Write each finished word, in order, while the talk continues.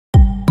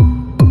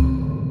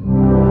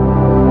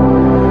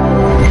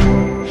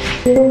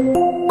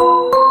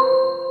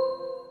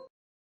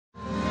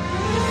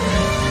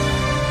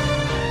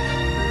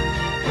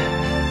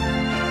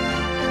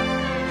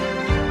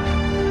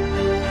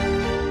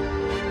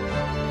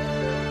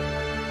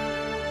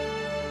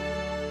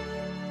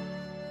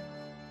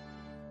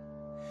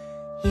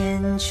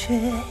燕雀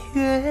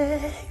跃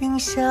云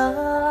霞，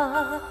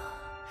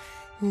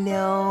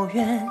辽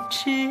远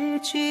持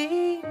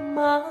骏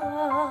马。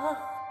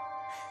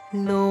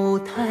楼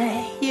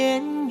台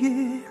烟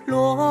雨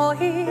落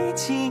衣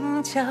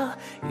襟甲，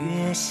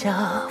月下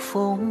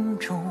风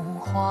中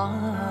花。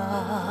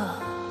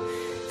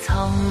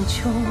苍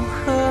穹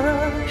何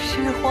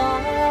时华？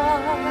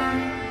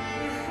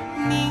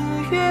明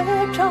月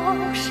照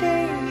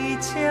谁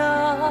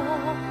家？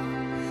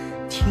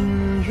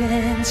庭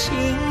院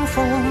清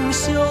风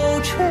休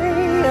吹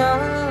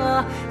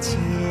啊，借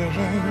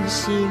人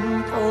心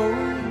头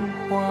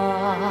话。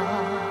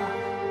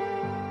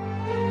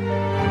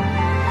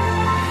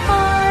爱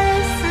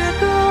似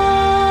歌，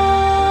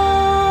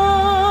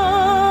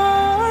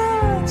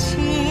情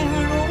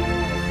如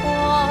花，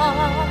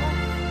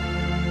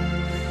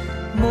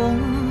梦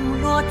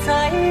落在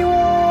我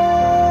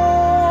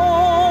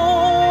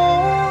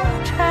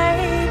钗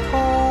头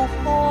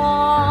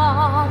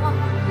花。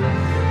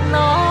那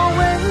问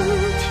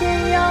天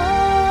涯，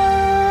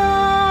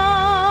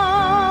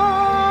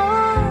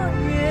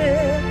月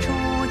逐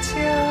家，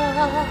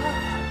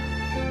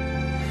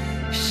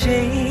谁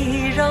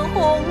让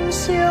红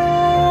袖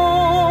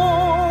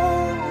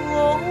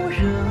惹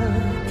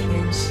天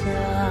下。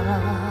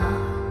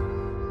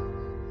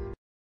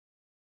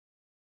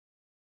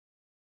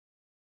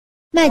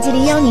麦吉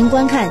林邀您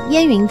观看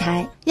烟云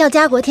台，要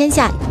家国天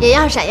下，也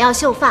要闪耀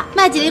秀发。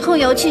麦吉利控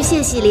油去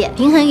屑系列，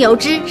平衡油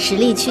脂，实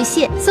力去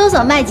屑。搜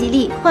索麦吉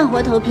利，焕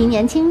活头皮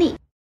年轻力。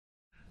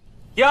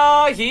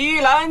压宜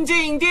兰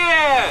进店。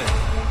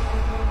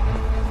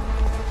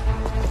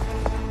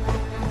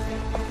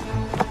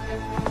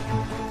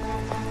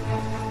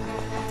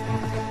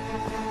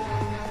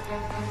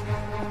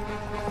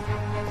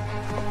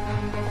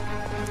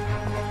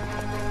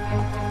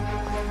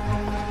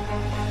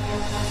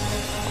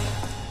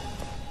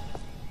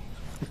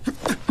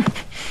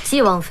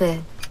季王妃，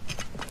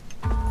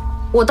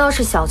我倒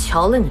是小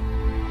瞧了你。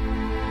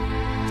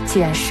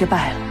既然失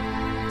败了，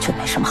就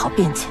没什么好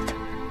辩解的。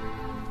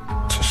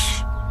只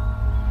是，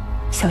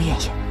萧燕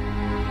燕，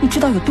你知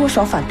道有多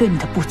少反对你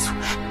的部族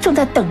正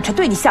在等着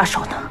对你下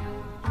手呢？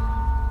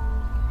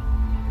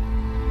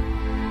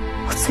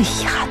我最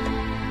遗憾的，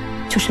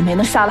就是没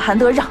能杀了韩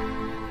德让，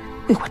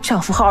为我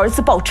丈夫和儿子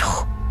报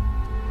仇。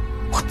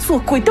我做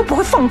鬼都不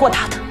会放过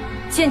他的。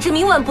简直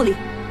冥顽不灵！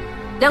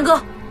梁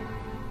哥。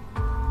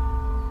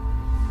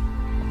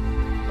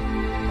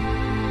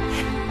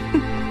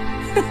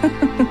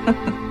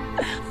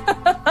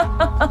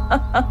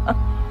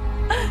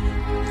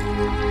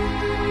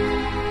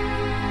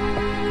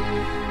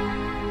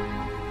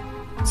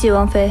季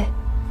王妃，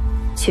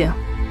请。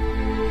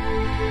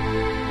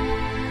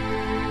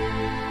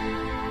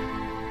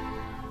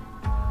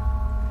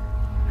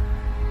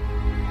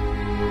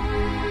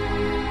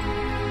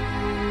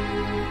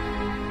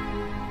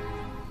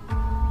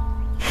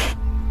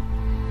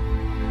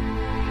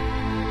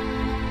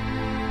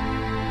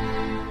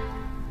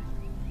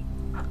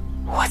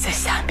我在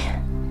下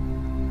面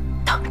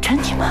等着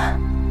你们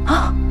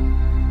啊！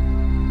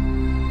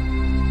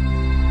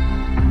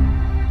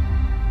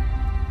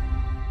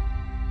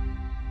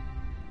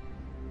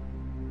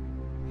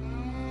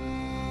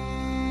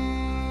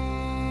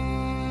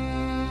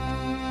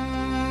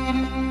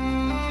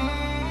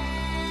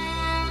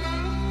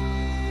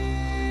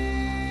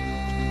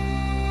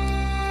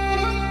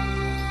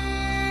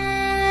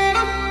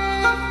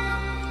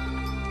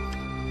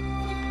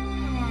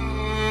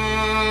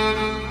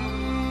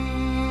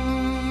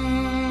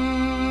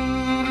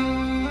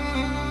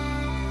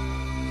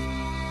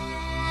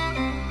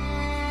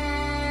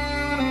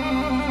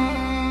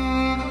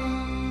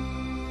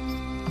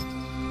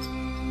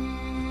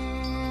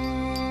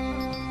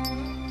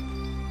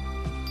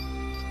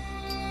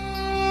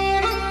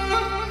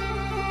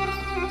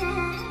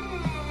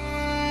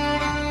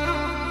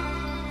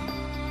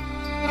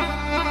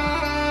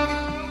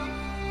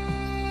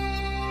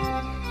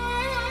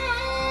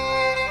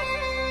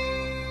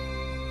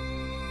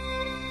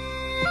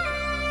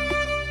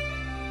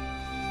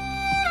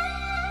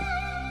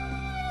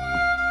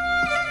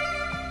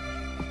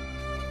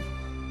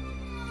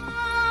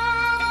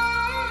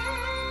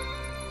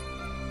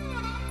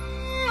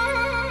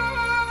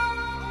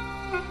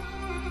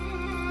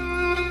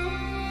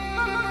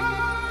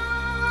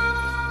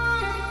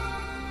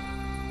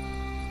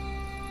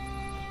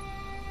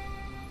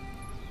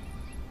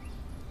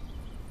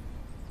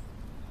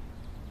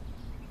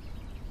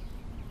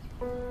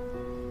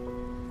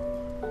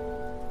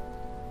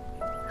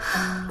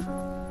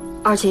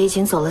二姐已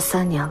经走了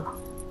3年了，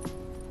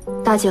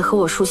大姐和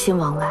我书信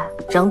往来，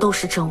仍都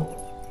是正午，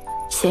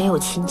鲜有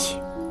亲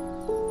情。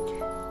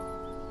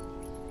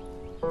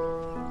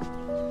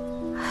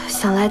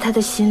想来她的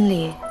心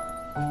里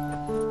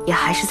也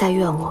还是在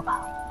怨我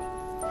吧。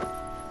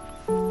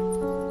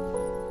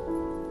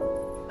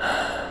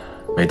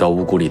每到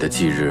乌骨里的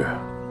忌日，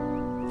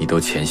你都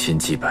潜心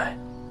祭拜。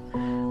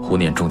胡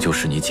念终究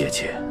是你姐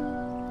姐，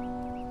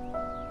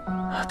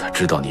她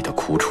知道你的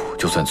苦楚，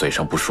就算嘴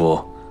上不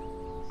说，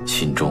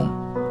心中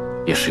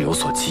也是有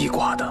所记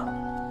挂的。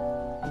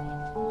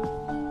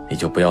你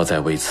就不要再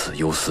为此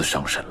忧思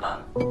伤神了。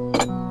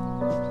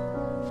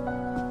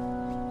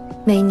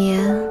每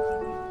年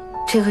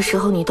这个时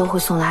候，你都会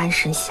送来安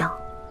神香，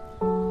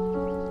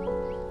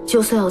就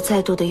算有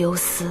再多的忧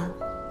思，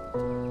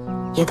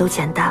也都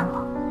减淡了。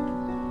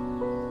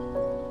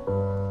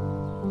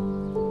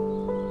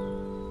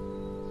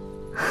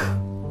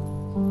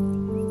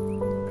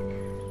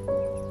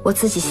我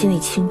自己心里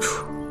清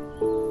楚，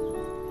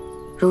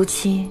如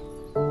今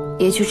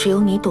也就只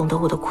有你懂得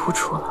我的苦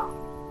楚了。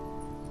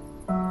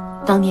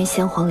当年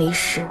先皇离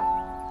世，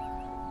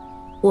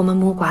我们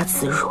母寡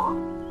子弱，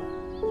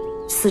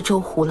四周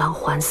虎狼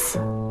环伺。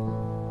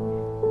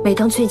每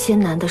当最艰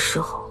难的时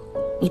候，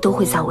你都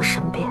会在我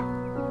身边，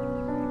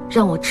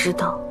让我知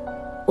道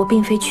我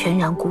并非全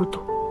然孤独，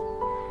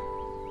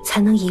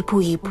才能一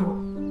步一步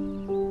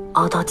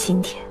熬到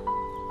今天。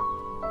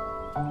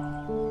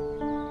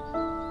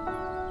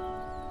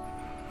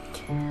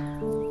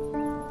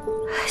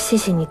谢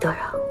谢你，德让。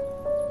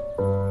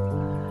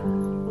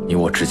你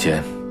我之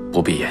间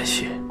不必言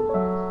谢，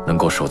能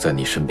够守在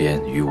你身边，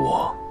于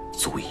我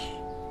足矣。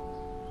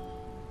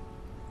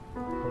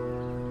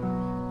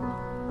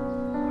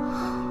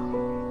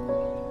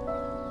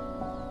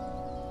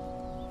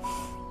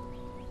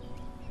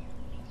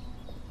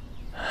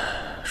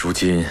如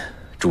今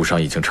主上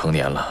已经成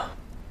年了，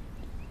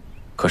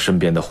可身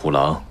边的虎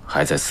狼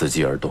还在伺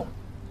机而动。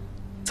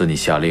自你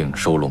下令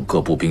收拢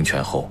各部兵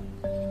权后，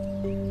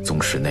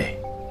宗室内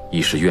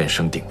亦是怨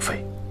声鼎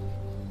沸，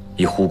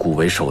以虎骨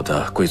为首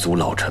的贵族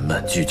老臣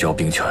们聚焦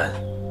兵权，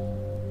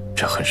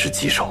这很是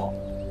棘手。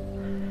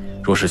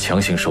若是强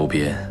行收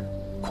编，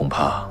恐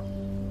怕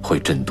会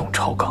震动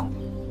朝纲。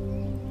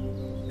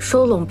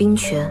收拢兵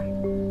权，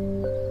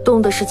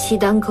动的是契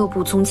丹各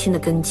部宗亲的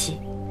根基，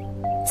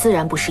自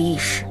然不是易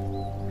事。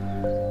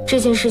这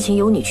件事情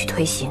由你去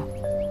推行，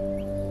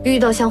遇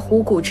到像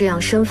虎骨这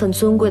样身份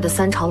尊贵的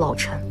三朝老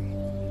臣，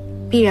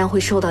必然会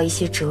受到一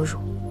些折辱。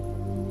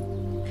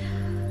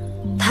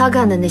他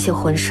干的那些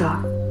混事儿，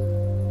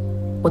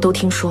我都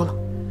听说了。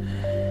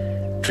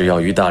只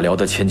要于大辽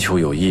的千秋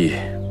有益，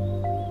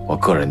我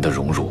个人的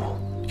荣辱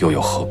又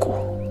有何故？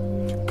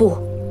不，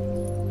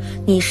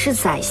你是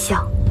宰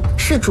相，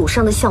是主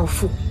上的相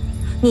父，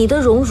你的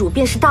荣辱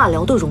便是大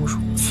辽的荣辱，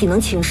岂能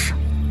轻视？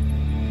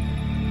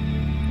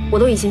我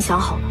都已经想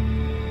好了，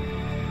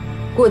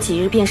过几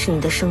日便是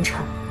你的生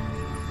辰，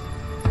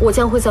我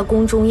将会在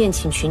宫中宴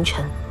请群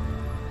臣，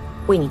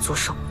为你作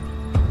寿。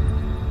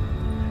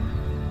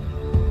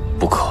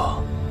不可，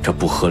这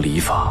不合礼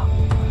法。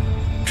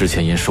之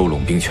前因收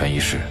拢兵权一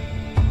事，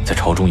在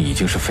朝中已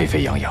经是沸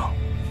沸扬扬，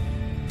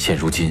现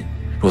如今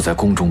若在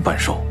宫中办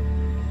寿，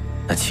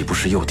那岂不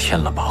是又添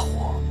了把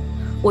火？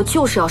我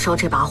就是要烧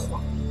这把火。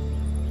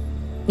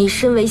你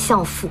身为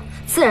相父，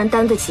自然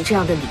担得起这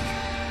样的礼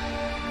遇。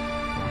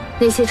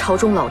那些朝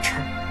中老臣，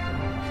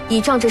倚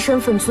仗着身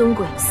份尊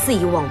贵，肆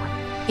意妄为，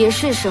也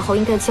是时候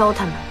应该教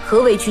他们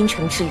何为君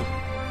臣之礼，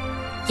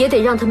也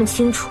得让他们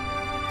清楚，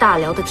大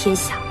辽的天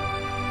下，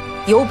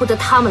由不得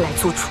他们来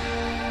做主。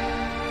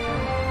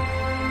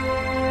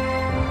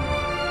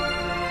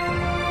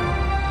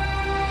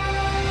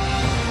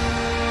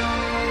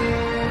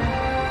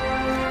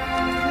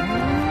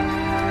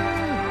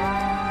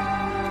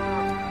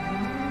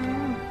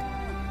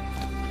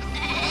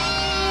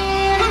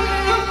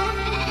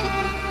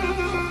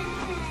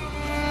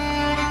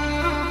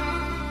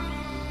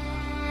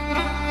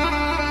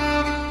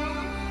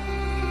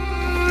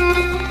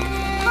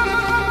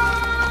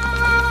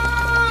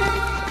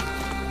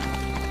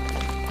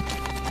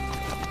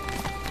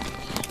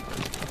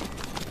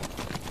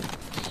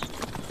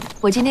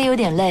我今天有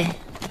点累，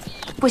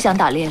不想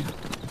打猎了。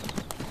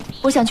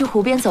我想去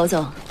湖边走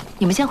走，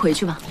你们先回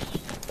去吧。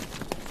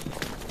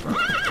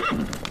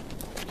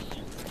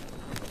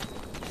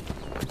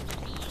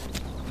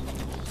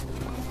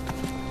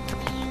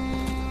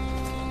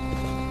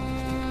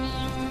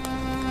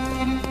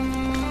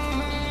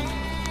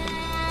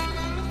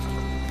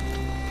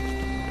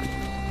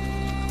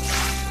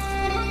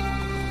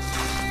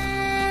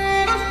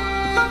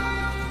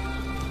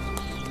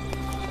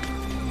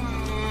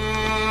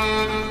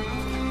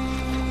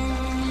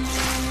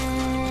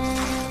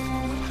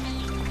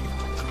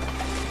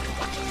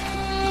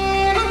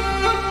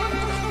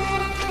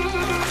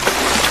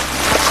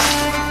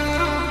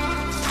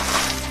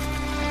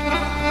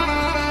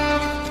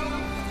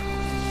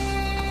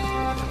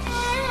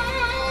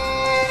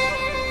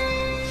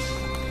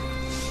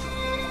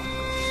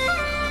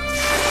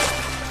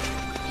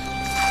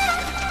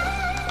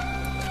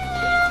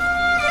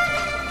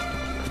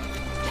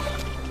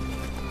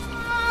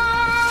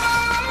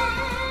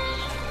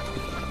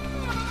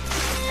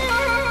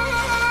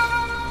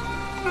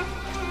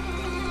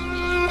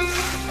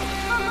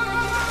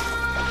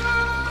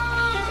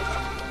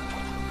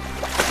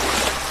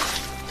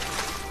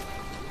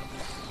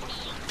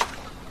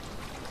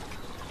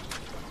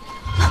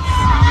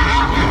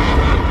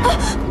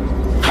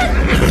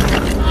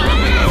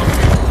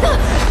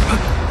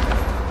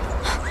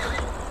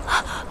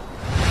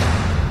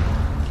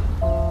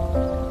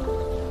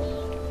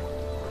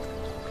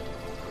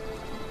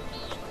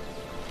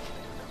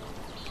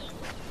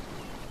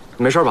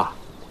你没事吧？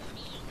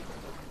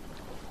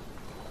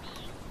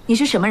你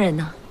是什么人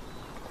呢？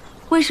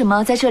为什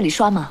么在这里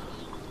刷马？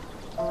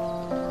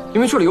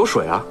因为这里有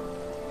水啊。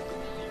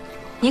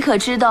你可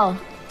知道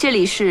这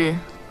里是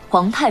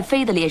皇太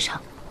妃的猎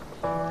场，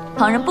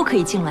旁人不可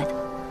以进来的。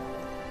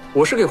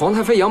我是给皇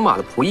太妃养马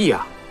的仆役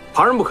啊，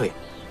旁人不可以，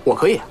我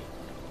可以。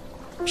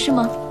是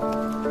吗？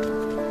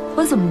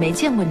我怎么没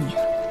见过你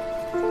啊？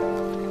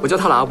我叫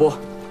踏兰阿波，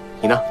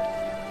你呢？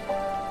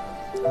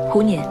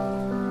胡辇。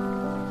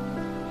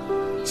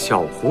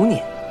小胡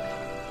辇。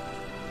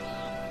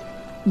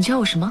你叫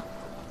我什么？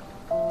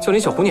叫你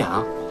小胡辇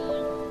啊，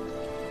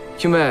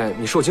因为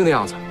你受惊的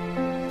样子，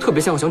特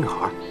别像个小女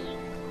孩。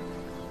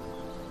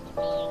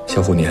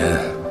小胡辇，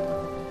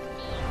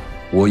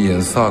我罨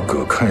撒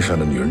葛看上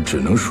的女人只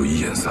能属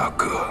于罨撒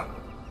葛。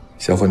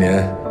小胡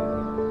辇，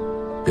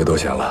别多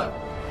想了。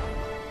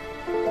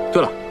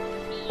对了，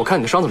我看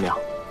你的伤怎么样？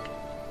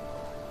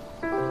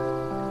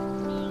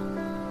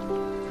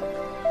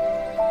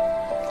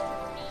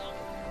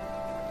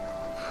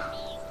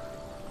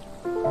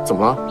怎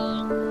么了？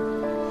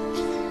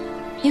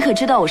你可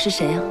知道我是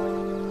谁啊？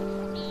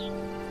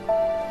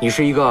你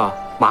是一个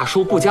马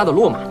术不佳的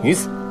落马女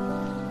子。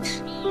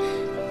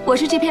我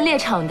是这片猎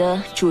场的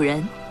主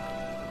人。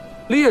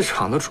猎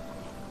场的主？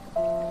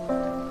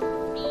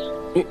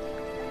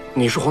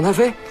你是皇太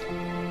妃？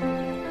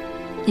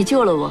你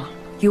救了我，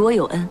与我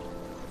有恩。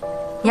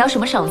你要什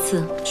么赏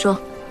赐，说，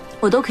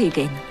我都可以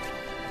给你。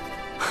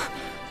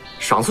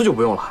赏赐就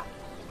不用了。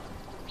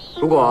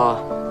如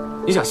果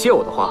你想谢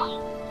我的话，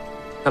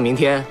那明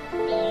天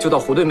就到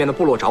湖对面的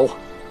部落找我。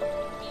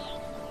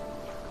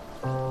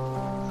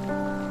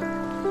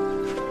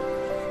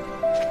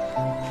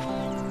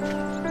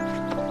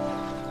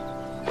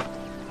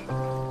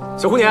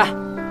小胡辇，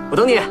我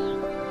等你。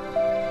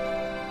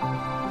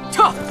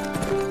撤！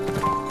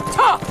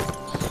撤！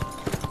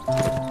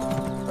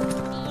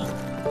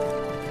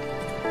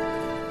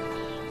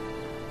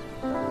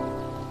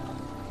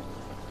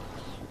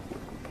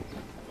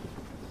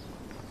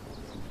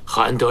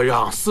韩德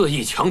让肆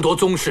意强夺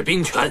宗室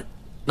兵权，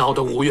闹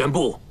得五院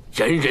部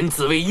人人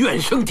自危，怨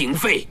声鼎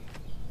沸。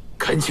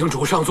恳请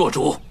主上做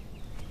主，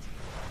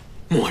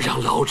莫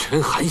让老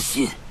臣寒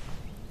心。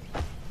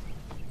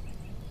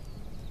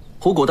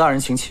虎骨大人，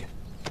请起。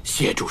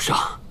谢主上。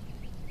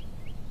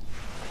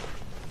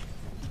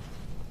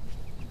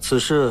此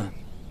事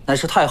乃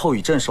是太后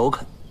与朕首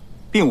肯，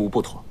并无不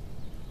妥。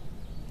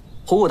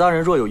虎骨大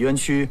人若有冤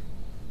屈，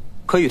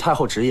可与太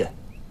后直言。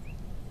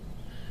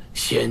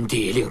先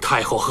帝令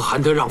太后和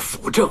韩德让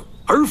辅政，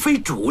而非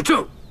主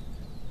政。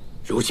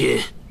如今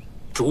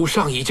主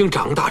上已经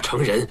长大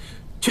成人，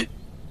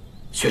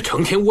却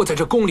成天窝在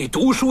这宫里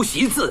读书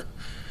习字，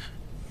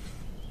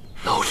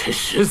老臣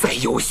实在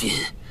忧心。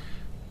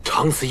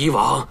长此以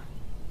往，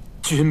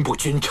君不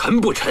君，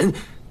臣不臣，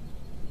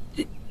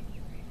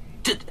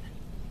这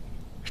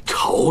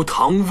朝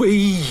堂危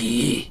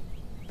矣。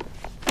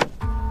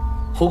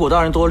虎骨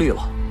大人多虑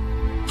了，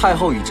太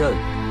后与朕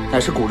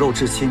乃是骨肉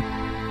至亲，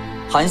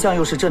韩相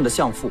又是朕的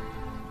相父，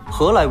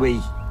何来危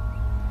矣？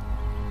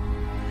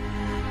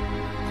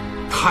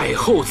太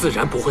后自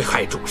然不会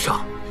害主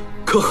上，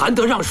可韩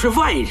德让是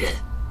外人，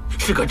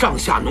是个帐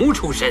下奴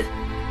出身，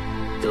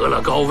得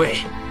了高位，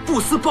不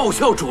思报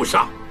效主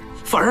上，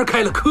反而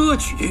开了科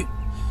举，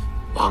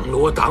网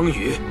罗党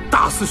羽，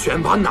大肆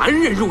选拔男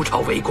人入朝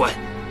为官，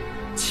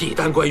契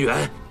丹官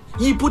员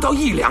已不到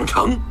1-2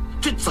成，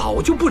这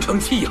早就不成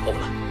气候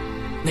了。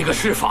那个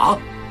侍坊，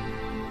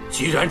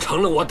居然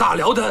成了我大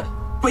辽的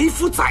北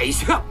府宰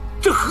相，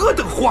这何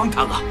等荒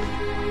唐啊！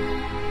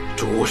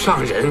主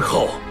上仁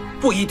厚，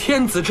不以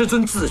天子之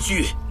尊自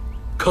居，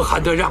可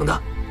韩德让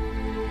呢？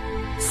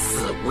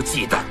肆无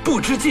忌惮，不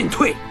知进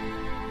退。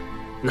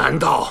难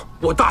道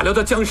我大辽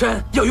的江山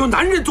要由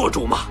男人做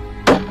主吗？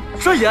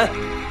慎言！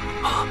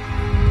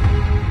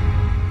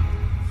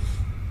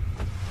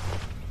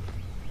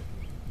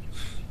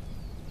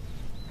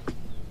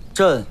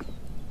朕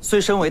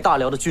虽身为大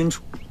辽的君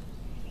主，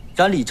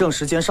然理政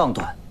时间尚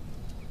短，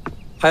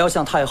还要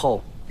向太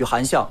后与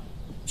韩相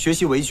学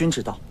习为君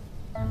之道。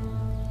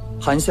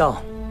韩相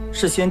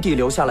是先帝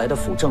留下来的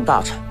辅政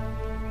大臣，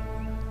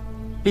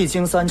历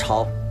经3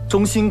朝，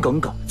忠心耿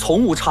耿，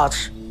从无差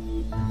池。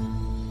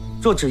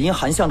若只因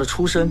韩相的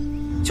出身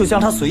就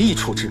将他随意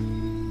处置，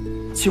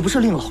岂不是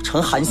令老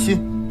臣寒心？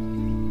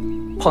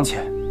况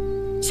且，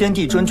先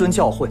帝谆谆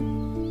教诲，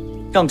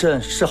让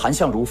朕视韩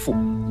相如父，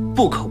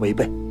不可违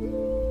背。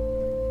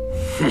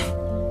哼！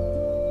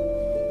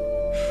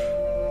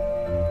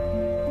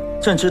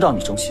朕知道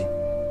你忠心，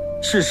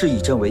事事以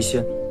朕为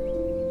先，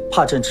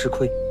怕朕吃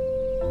亏。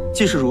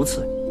既是如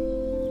此，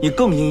你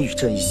更应与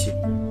朕一心，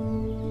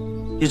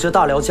以这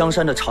大辽江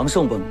山的长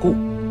盛稳固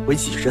为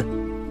己任，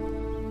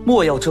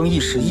莫要争一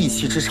时义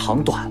气之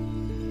长短。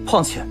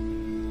况且，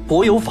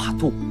国有法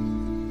度。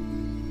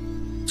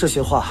这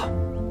些话，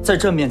在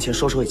朕面前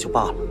说说也就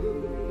罢了，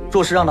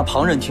若是让那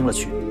旁人听了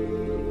去，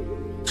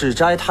指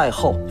摘太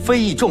后，非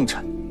议重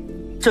臣，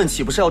朕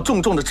岂不是要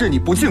重重的治你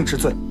不敬之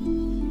罪？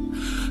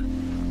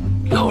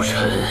老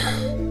臣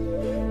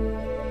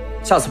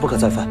下次不可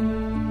再犯。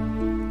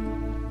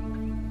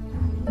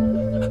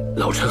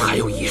老臣还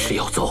有一事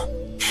要奏，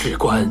事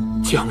关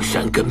江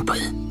山根本。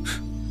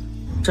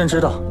朕知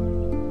道，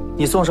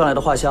你送上来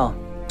的画像，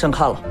朕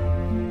看了。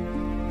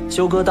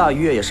修哥大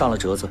御乐也上了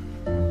折子，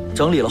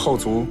整理了后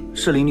族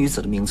适龄女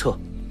子的名册。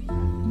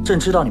朕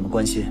知道你们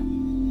关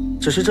心，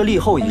只是这立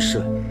后一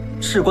事，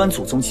事关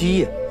祖宗基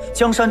业，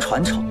江山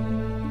传承。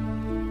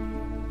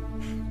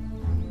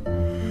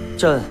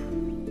朕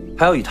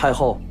还要与太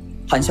后、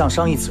韩相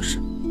商议此事。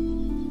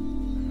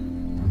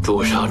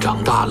主上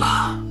长大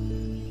了，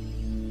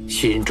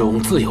心中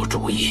自有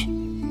主意，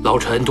老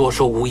臣多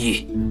说无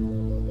益，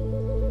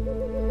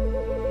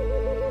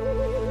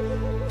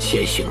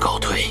先行告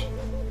退。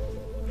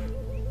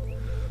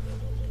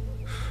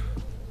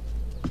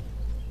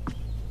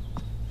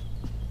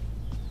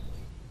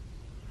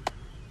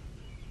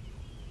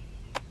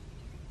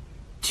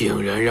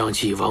竟然让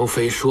纪王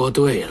妃说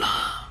对了，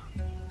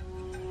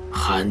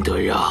韩德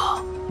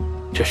让，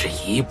这是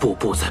一步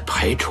步在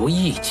排除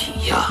异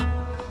己呀！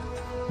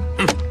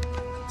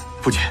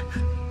父亲，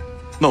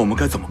那我们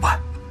该怎么办？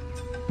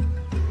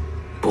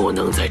不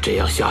能再这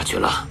样下去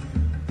了。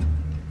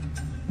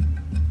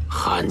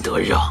韩德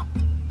让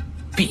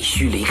必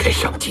须离开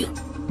上京。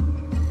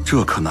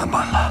这可难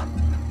办了。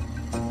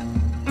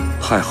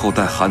太后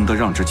待韩德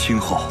让之亲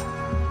厚，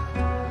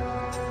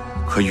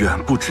可远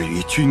不止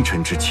于君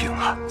臣之情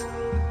啊。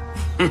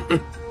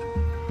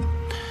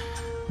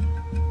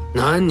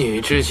男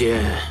女之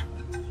间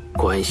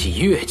关系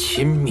越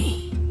亲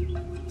密，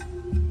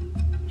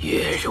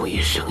越容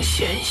易生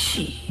嫌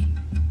隙。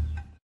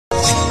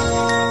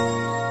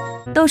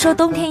都说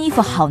冬天衣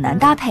服好难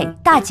搭配，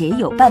大姐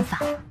有办法。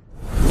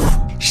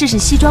试试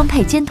西装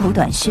配尖头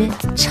短靴，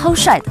超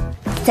帅的。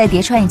再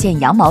叠穿一件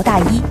羊毛大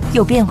衣，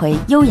又变回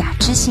优雅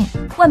知性。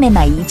外面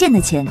买一件的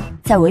钱，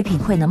在唯品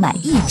会能买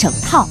一整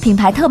套。品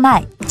牌特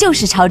卖就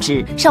是超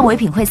值，上唯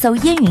品会搜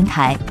烟云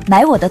台，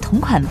买我的同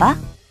款吧。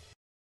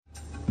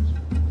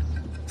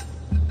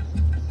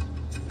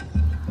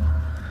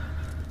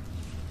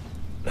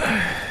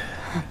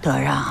德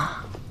让，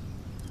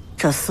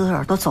这思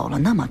儿都走了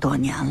那么多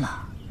年了，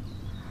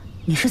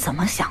你是怎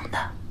么想的？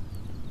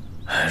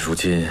如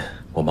今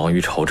我忙于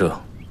朝政，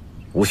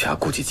无暇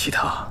顾及其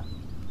他。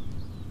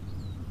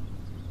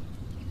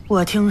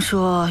我听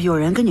说有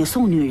人给你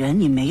送女人，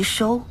你没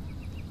收，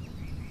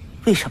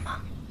为什么？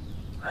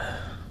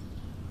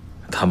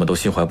他们都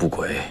心怀不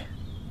轨。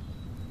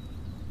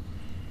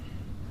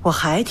我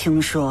还听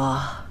说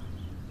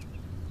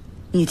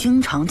你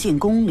经常进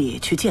宫里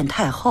去见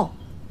太后，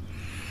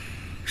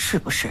是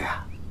不是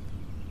啊？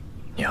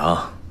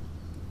娘，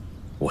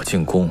我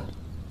进宫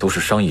都是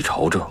商议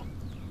朝政，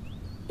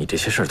你这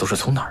些事儿都是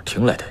从哪儿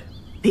听来的？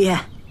编，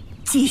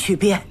继续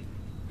编。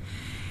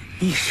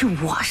你是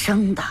我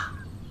生的，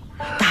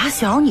打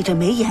小你这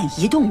眉眼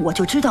一动，我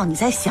就知道你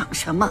在想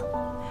什么。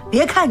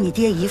别看你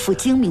爹一副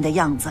精明的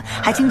样子，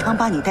还经常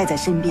把你带在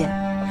身边，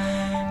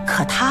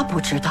可他不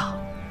知道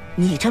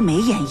你这眉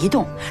眼一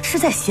动是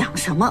在想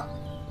什么。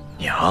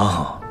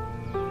娘，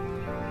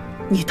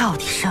你到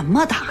底什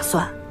么打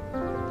算？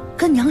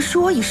跟娘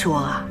说一说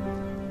啊。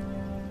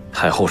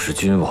太后是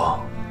君王，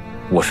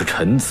我是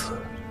臣子，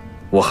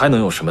我还能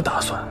有什么打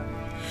算？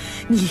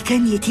你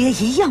跟你爹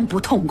一样不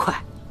痛快，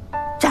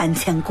瞻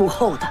前顾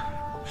后的，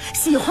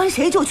喜欢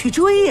谁就去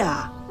追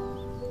呀。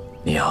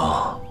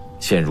娘，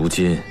现如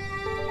今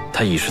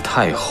她已是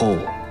太后。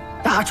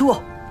打住，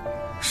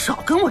少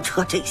跟我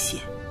扯这些。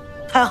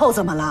太后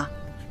怎么了？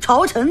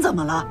朝臣怎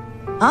么了？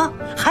啊，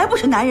还不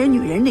是男人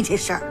女人那些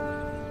事儿。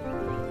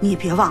你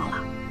别忘了，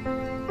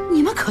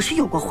你们可是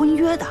有过婚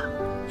约的，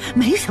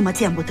没什么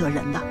见不得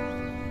人的。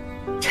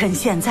趁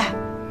现在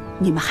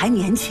你们还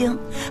年轻，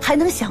还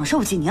能享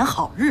受几年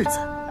好日子。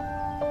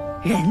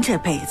人这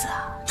辈子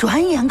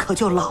转眼可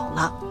就老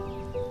了，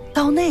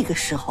到那个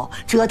时候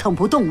折腾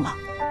不动了，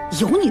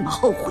有你们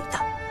后悔的。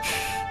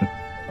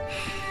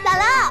姥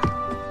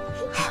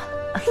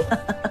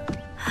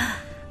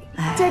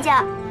姥，舅舅。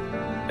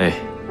哎，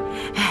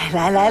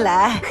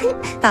来，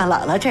到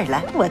姥姥这儿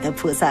来，我的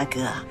菩萨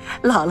哥，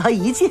姥姥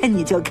一见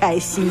你就开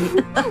心。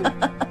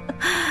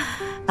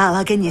姥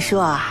姥跟你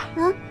说啊，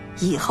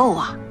以后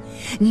啊，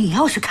你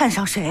要是看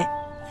上谁，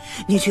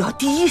你就要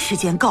第一时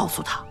间告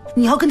诉他，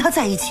你要跟他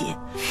在一起。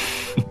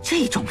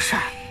这种事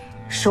儿，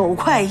手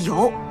快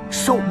有，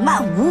手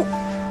慢无。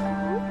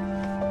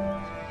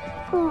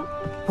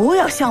不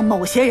要像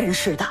某些人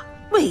似的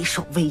畏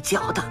手畏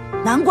脚的，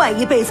难怪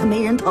一辈子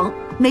没人疼，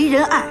没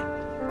人爱。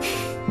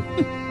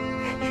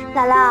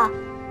姥姥，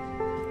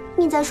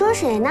你在说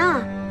谁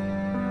呢？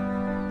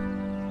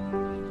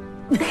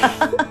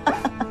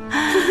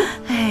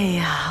哎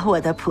呀，我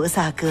的菩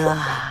萨哥。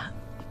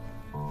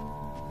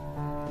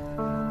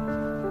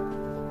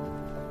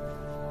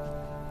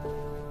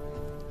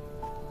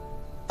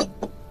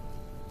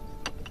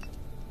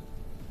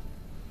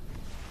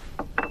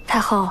太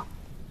后，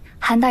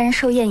韩大人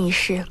寿宴一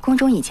事，宫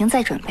中已经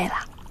在准备了。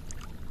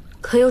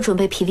可有准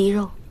备皮梨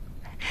肉？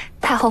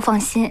太后放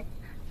心，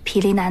皮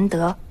梨难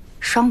得，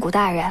双谷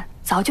大人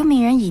早就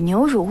命人以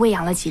牛乳喂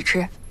养了几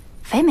只，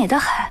肥美得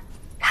很。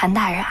韩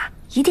大人啊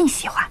一定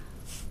喜欢。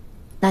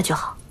那就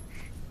好。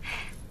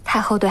太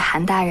后对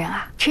韩大人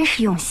啊真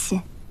是用心，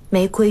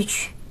没规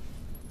矩。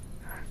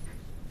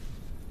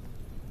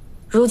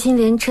如今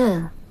连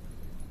朕，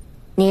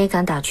你也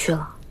敢打趣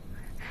了？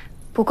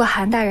不过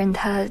韩大人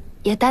他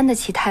也担得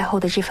起太后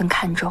的这份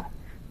看重，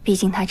毕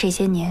竟他这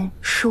些年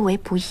殊为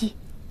不易。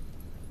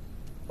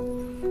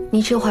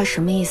你这话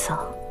什么意思啊？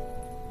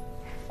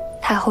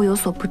太后有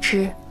所不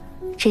知，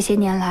这些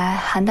年来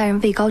韩大人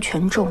位高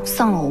权重，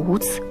丧偶无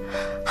子，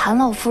韩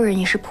老夫人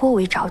也是颇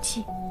为着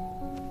急。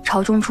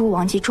朝中诸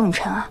王及重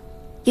臣啊，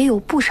也有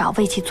不少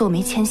为其做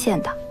媒牵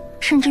线的，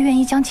甚至愿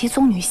意将其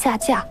宗女下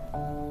嫁。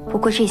不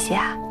过这些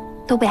啊，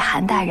都被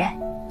韩大人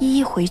一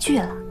一回拒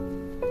了。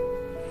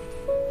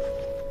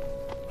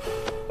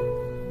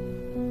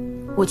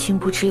我竟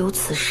不知有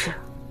此事。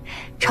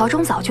朝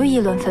中早就议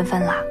论纷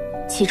纷了，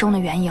其中的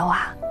缘由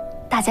啊，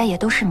大家也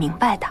都是明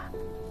白的。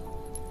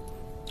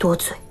多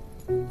嘴。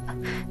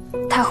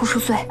太后恕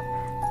罪。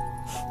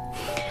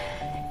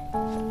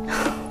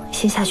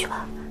先下去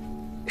吧。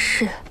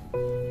是。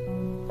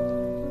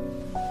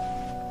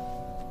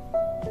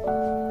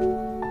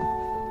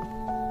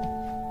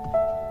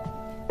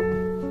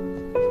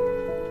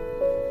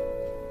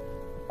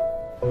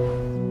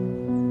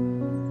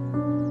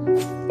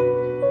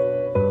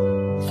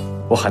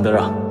我韩德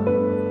让，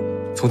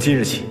从今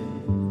日起，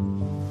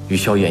与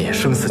萧燕燕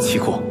生死契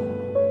阔，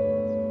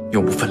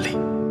永不分离。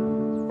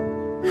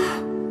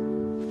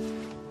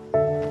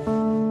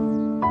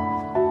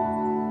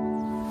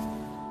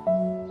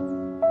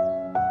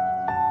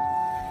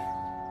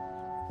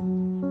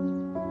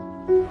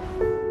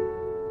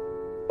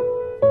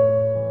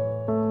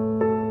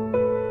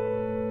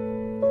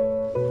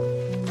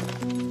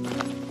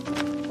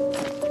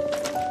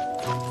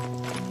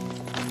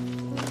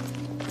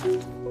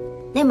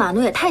那马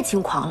奴也太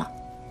轻狂了，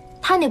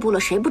他那部落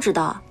谁不知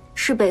道啊？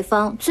是北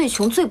方最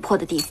穷最破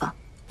的地方，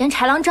连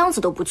豺狼张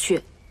子都不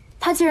去，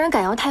他竟然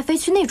敢要太妃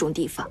去那种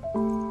地方，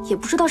也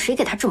不知道谁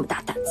给他这么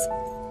大胆子。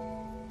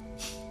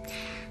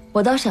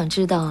我倒想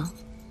知道，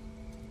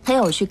他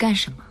要我去干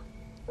什么？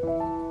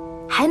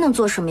还能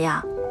做什么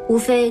呀？无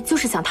非就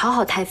是想讨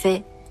好太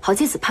妃，好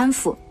借此攀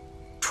附，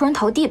出人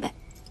头地呗。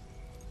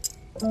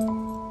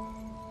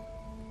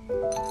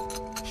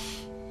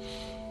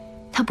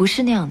他不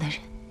是那样的人。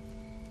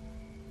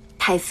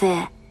太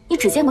妃，你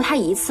只见过他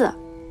一次，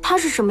他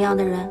是什么样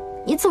的人，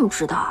你怎么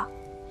知道啊？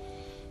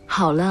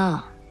好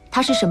了，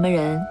他是什么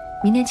人，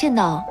明天见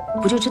到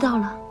不就知道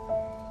了？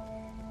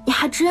你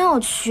还真要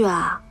去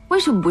啊？为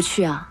什么不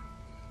去啊？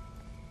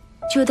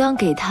就当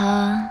给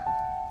他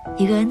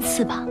一个恩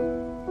赐吧。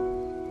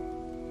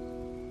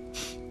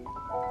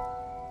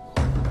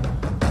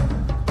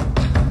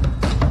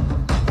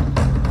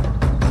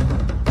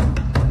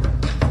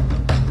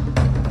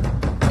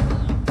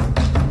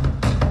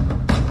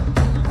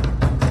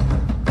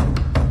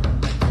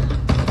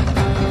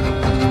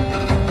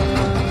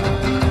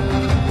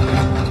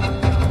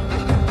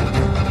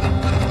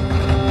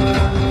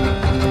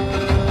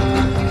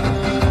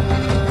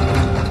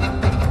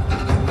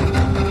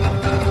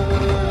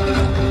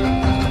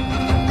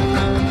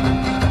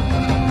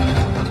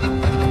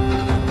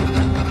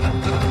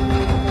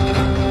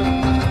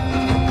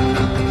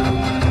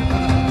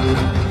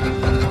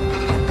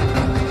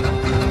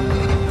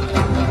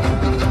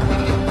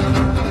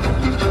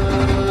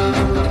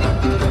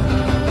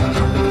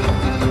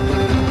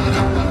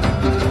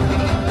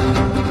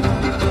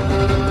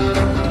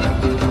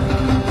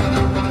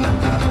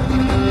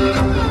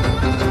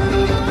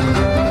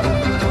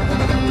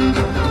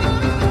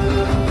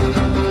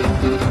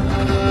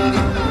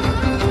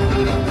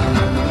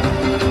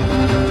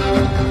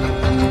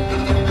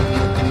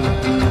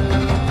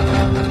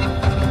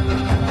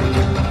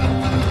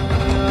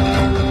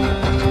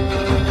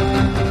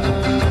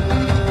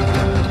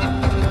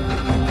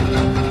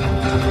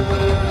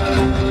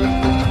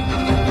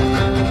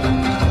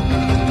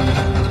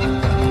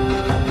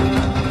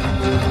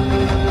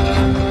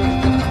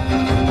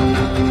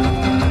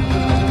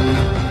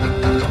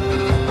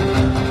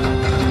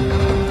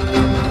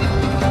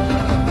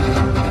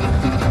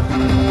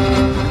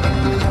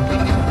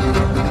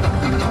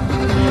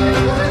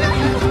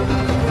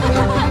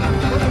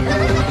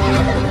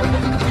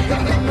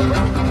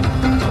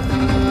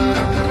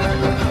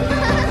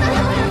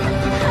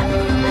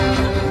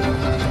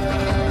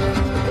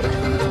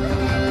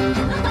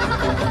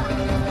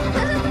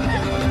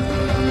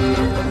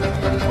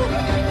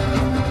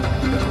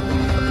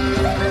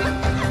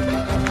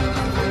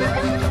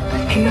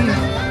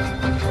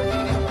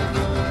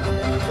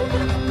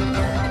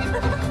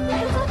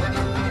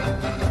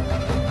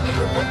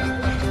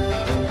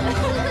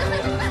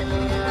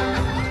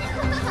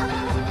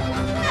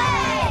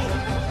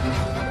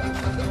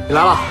你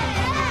来了，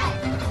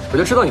我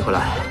就知道你会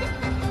来。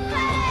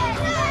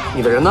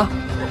你的人呢？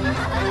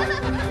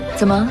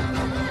怎么，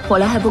我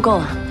来还不够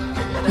啊？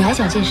你还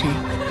想见谁？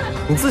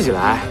你自己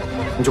来，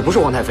你就不是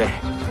王太妃，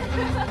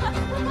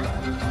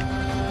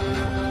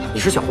你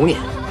是小红脸。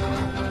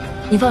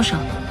你放手！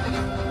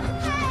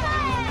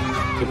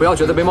你不要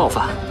觉得被冒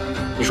犯，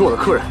你是我的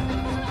客人，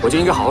我就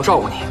应该好好照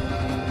顾你。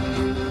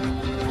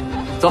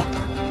走，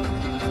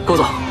跟我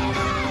走。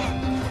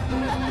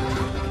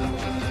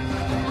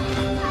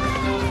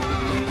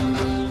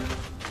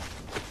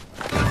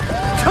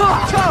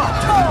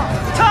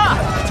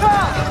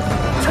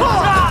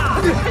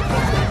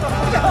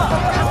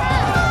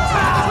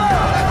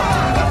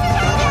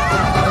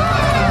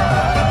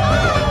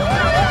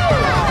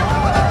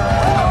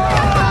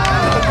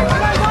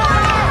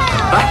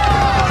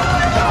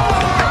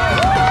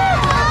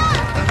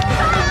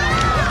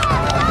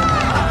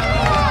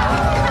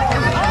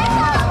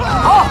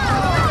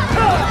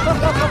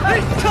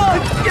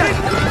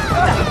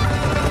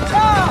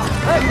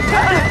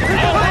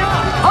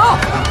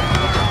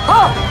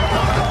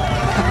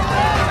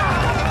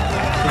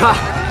你看，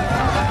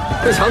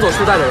被抢走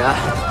书袋的人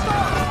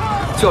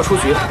就要出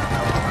局，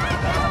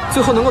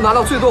最后能够拿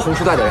到最多红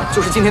书袋的人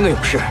就是今天的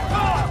勇士，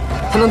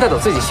他能带走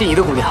自己心仪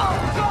的姑娘。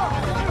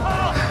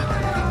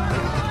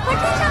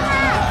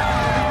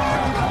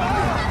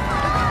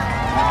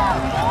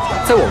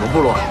在我们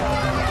部落，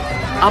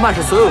阿曼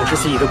是所有勇士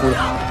心仪的姑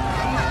娘。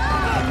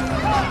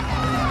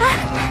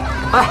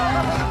哎，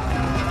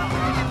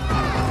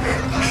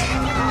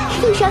一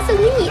定是要送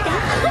给你的。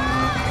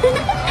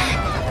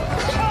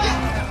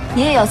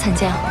你也要参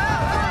加？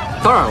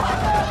当然了。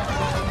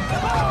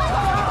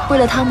为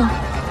了他吗？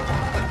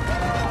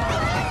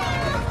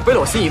为了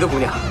我心仪的姑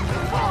娘。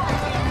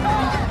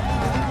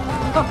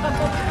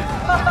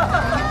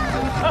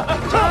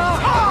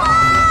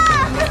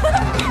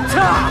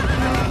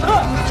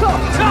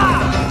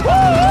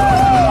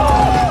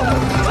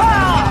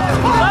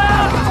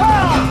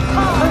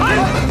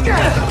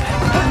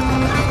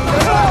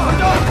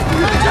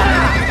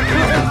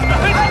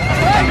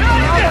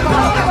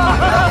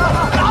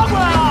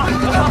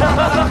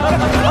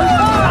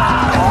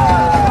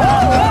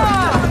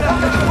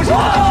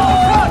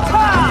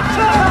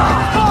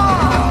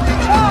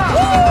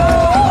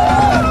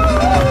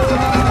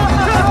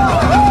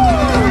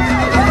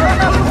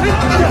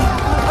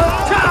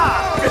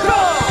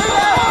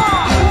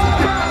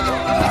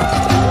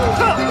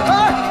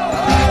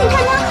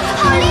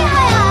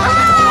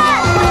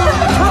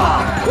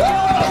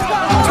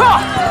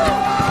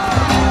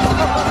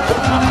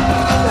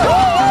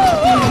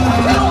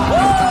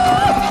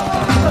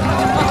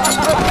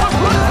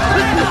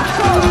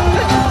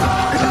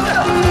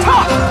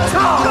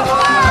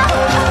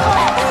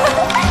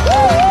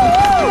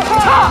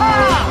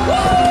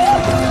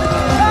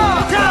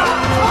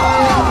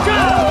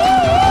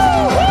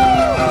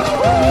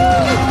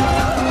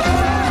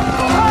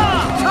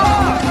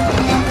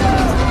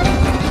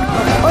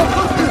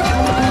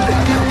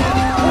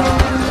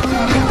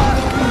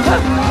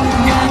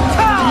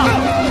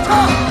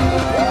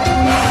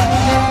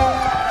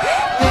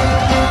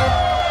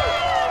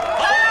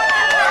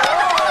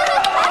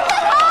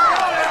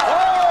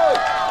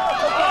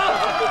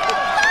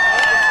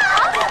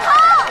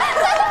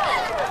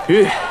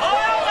玉，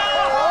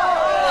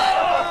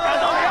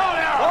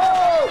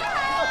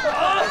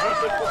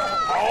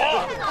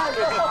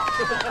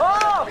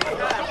好，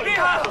厉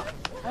害！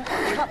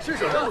是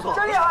手真不错，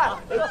真厉害！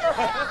是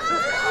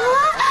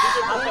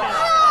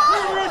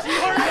不是喜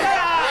欢人家呀？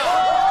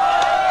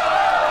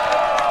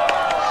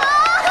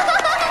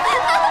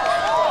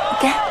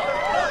给。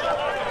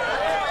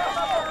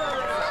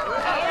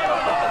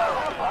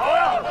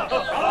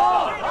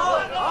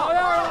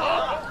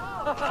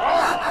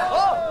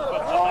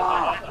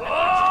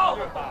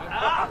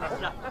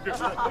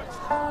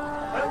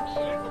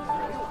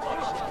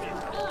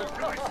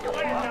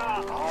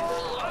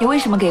你为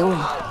什么给我？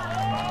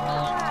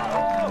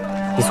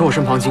你从我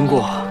身旁经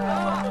过，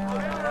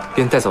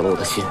便带走了我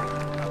的心。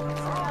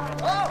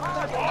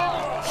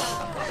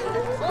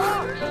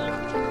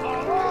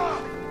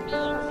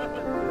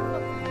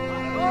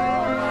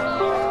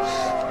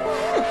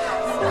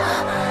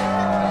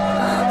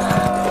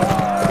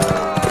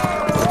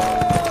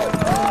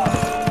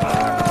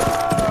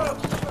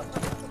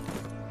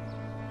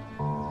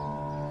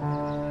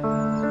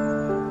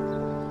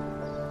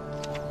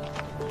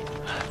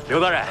刘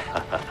大人，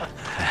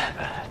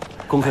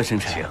功课生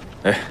成。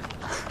哎，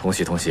恭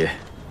喜恭喜！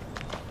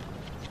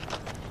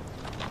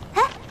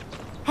哎，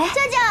舅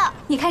舅，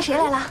你看谁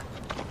来了？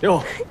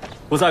哟，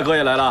胡萨哥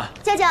也来了。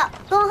舅舅，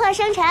恭贺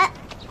生辰。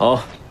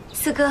好。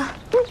四哥，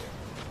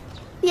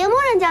别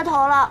摸人家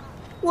头了，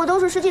我都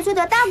是10几岁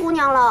的大姑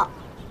娘了。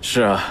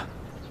是啊，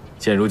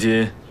现如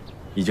今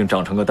已经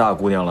长成个大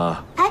姑娘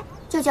了。哎，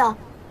舅舅，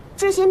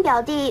知心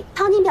表弟、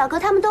汤金表哥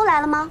他们都来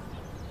了吗？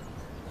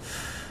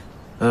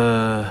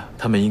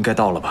他们应该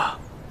到了吧？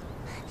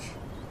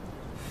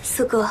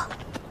四哥，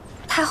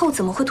太后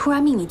怎么会突然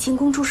命你进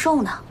宫祝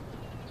寿呢？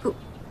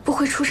不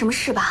会出什么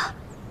事吧？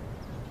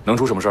能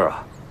出什么事儿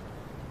啊？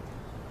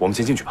我们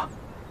先进去吧。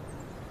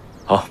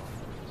好，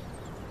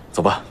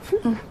走吧。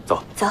嗯，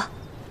走走。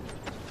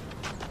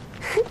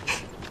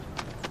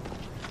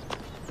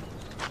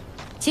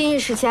今日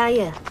是家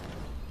宴，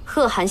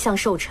贺韩相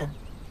寿辰。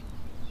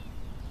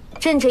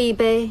朕这一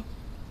杯，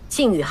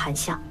敬与韩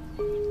相。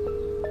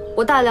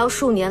我大辽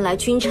数年来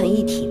君臣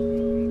一体，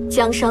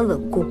江山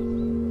稳固，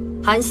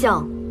韩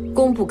相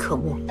功不可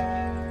没。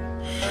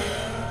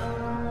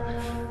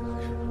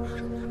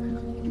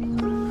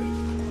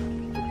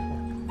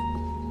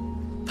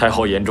太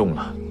后言重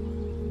了，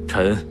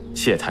臣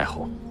谢太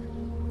后。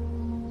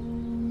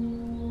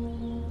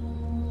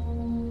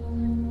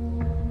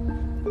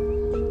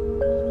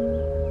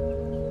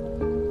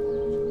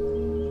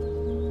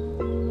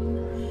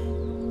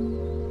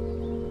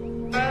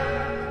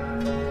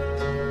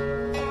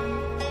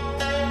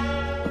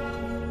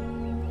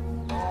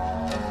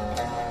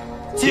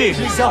借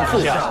给相父。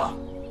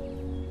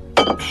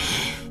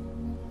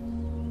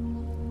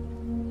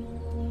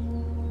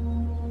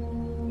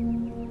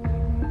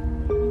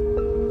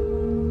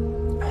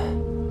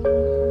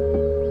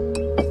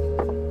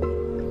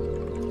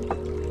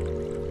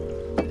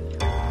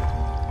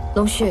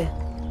龙旭，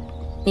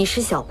你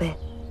是小辈，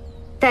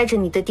带着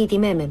你的弟弟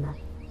妹妹们，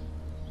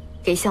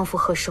给相父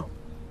贺寿。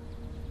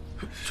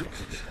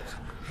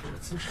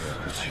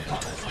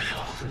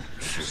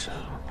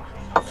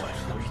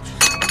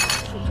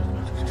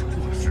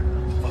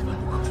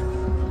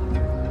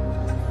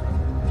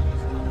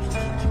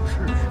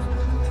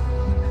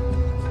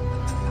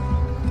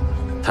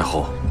太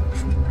后，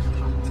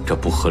这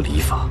不合礼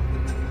法。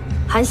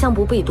韩相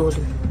不必多虑，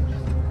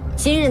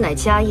今日乃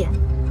家宴，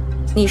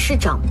你是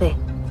长辈，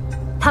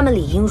他们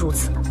理应如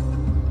此的。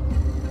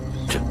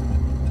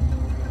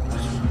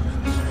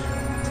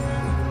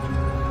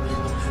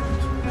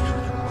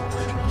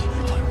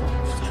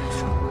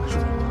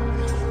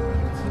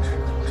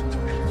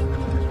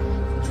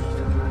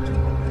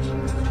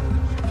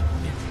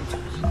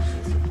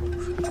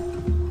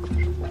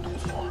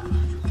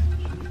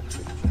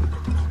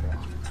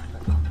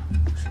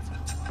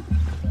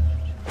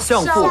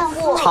相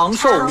父长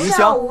寿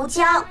无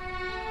疆。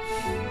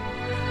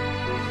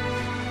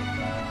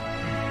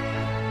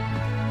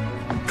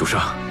主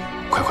上，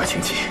快快请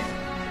起。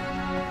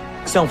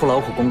相父劳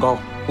苦功高，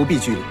不必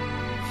拘礼。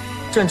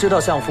朕知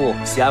道相父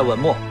喜爱文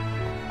墨，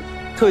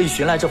特意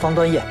寻来这方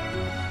端砚，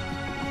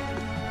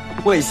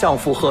为相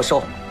父贺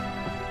寿。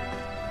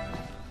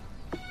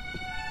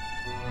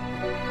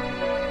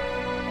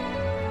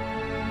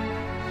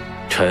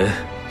臣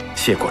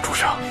谢过主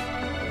上。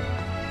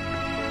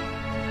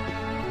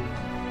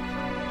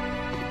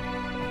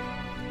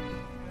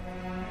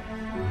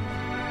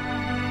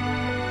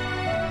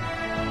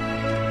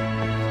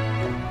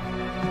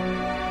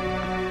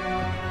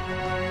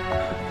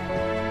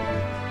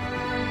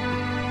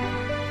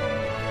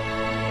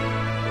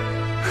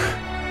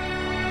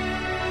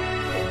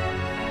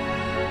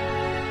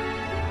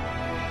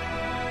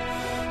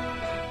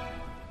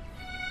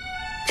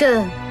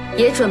朕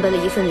也准备了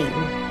一份礼物。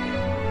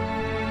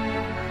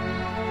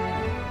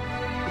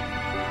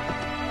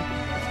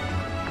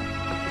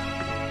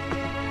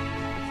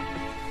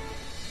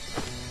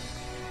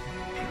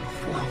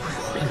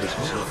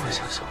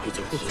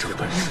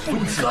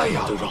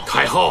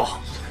太后，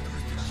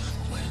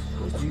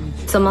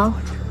怎么？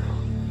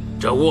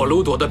这沃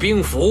鲁朵的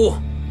兵符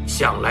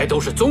向来都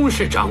是宗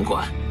室掌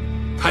管，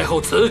太后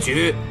此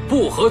举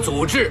不合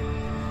祖制，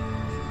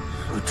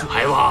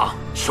还望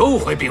收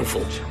回兵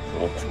符。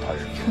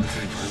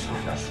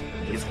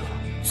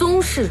宗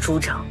室主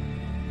掌，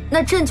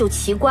那朕就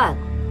奇怪了，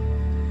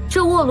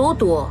这沃鲁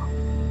朵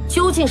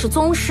究竟是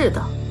宗室的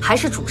还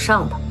是主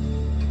上的？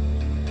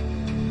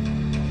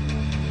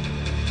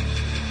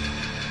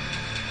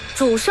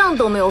主上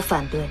都没有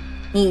反对，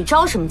你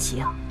着什么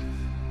急啊？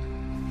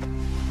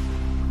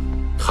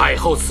太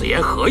后此言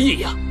何意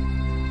呀？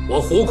我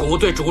虎骨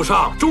对主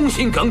上忠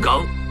心耿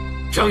耿，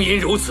正因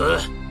如此，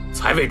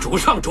才为主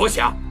上着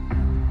想。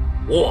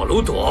沃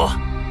鲁朵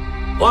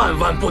万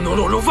万不能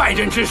落入外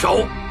人之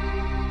手。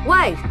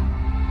外人？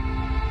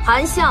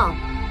韩相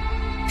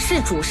是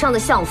主上的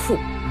相父，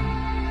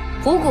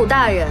虎骨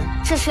大人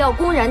这是要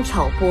公然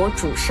挑拨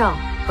主上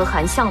和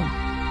韩相吗？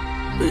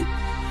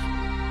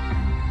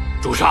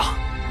主上，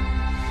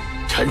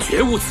臣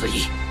绝无此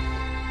意。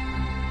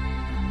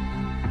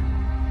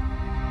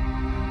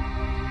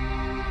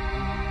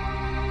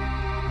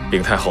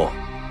禀太后，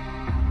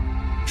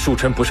恕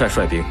臣不善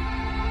率兵，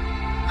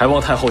还望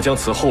太后将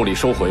此厚礼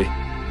收回。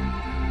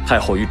太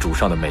后与主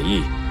上的美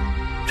意，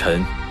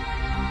臣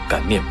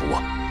感念不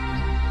忘。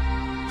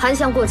韩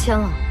相过谦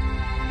了。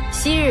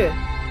昔日，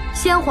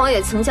先皇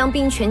也曾将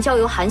兵权交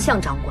由韩相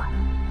掌管。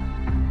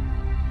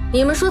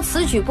你们说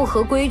此举不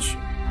合规矩，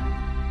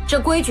这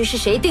规矩是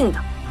谁定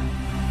的？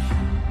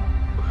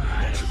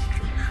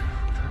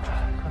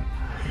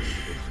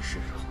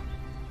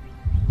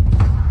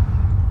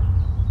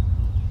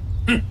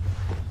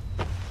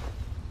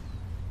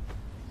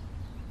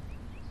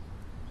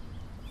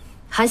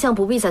韩相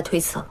不必再推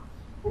辞了。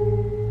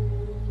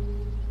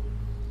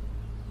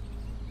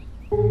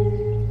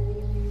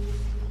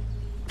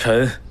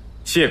臣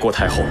谢过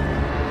太后，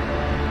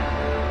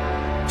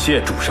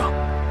谢主上。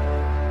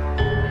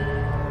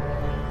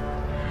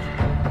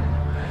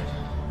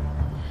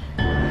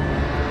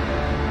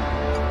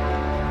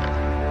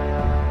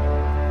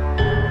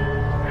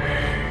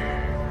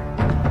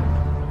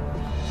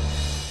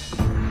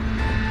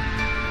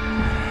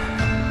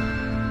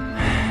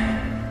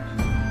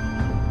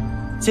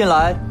近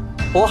来，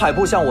渤海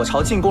部向我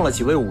朝进贡了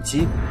几位武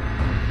姬，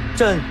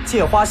朕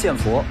借花献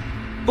佛，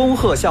恭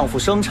贺相父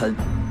生辰。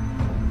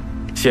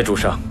谢主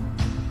上。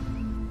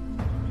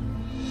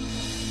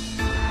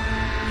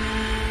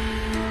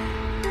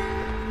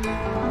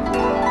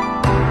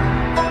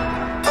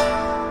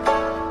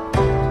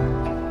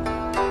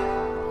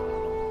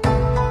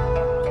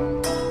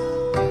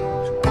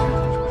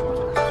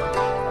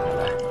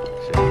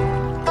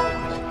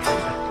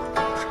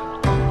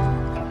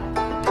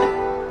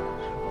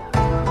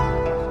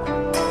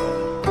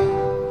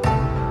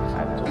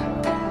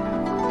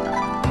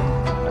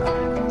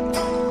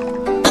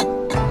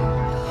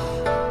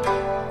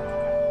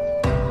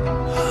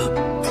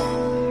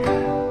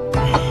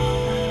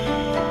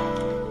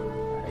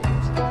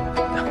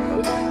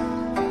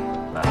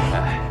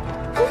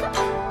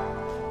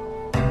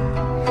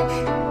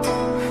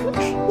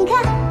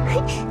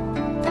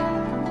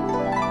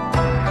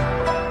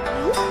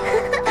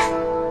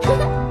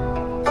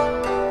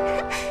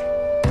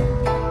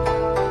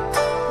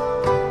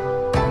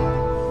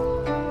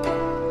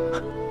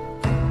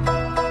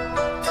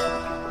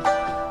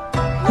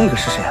那个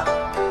是谁啊？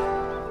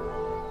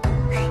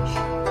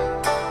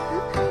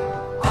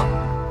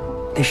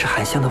那是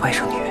韩相的外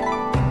甥女，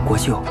国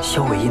舅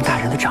萧伟印大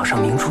人的掌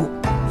上明珠，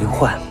名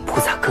唤菩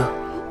萨哥。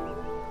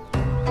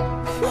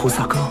菩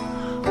萨哥。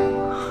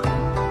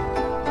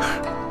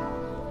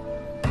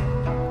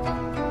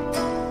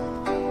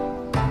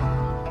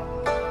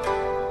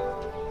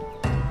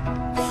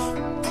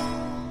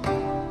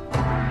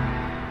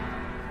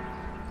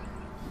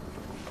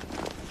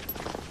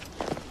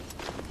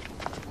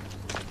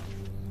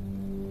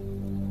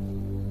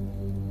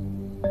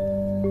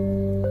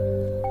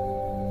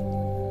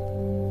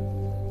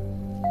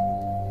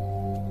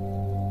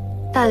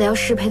大辽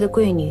适配的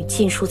贵女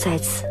尽数在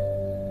此，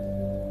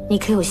你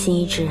可有心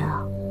仪之人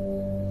啊？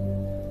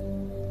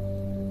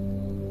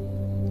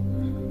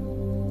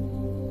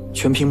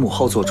全凭母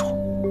后做主。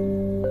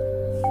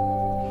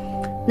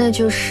那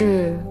就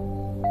是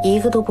一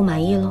个都不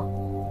满意喽？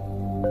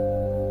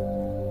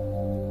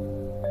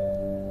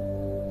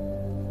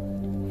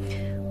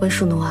文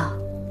殊奴啊，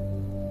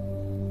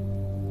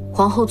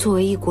皇后作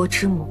为一国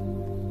之母，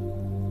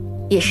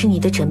也是你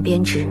的枕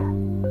边之人。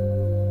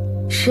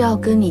是要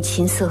跟你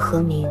琴瑟和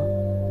鸣、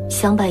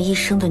相伴一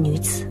生的女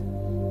子。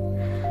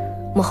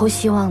母后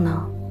希望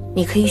呢，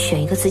你可以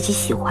选一个自己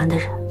喜欢的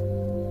人，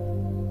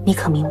你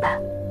可明白？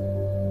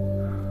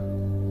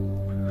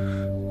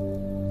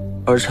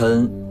儿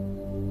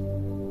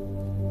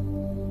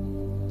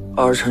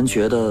臣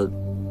觉得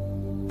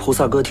菩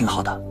萨哥挺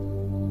好的。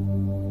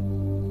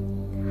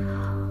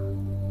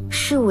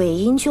是韦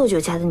英舅舅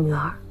家的女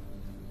儿，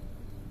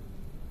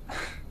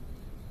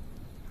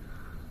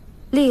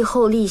立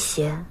厚立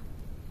贤。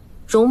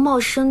容貌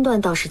身段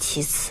倒是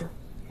其次，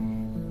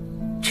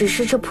只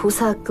是这菩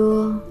萨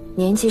哥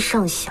年纪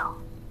尚小，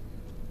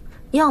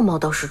样貌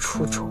倒是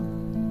出众，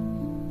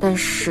但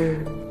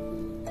是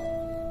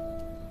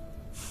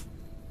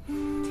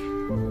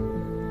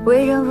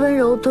为人温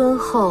柔敦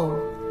厚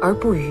而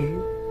不愚，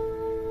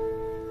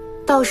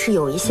倒是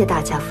有一些大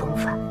家风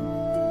范。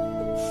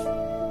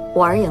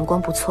我儿眼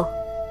光不错，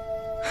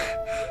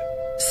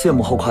谢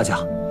母后夸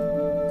奖。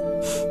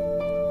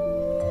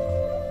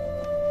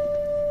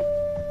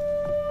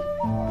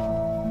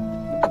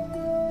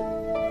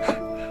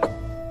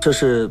这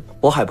是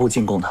渤海部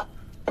进贡的，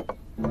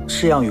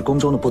式样与宫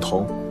中的不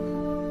同。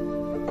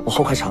母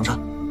后快尝尝。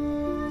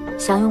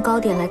想用糕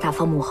点来打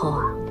发母后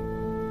啊？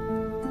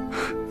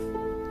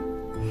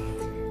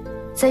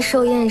在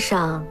寿宴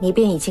上，你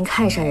便已经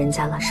看上人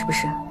家了，是不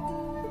是？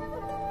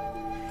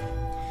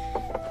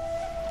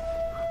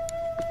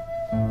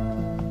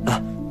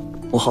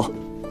母后，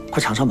快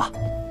尝尝吧。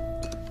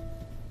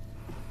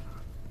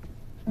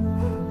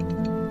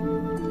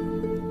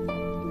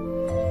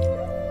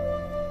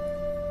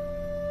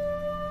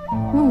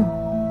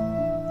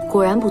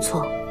果然不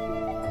错，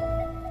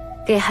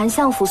给韩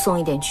相府送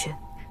一点去。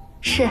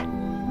是。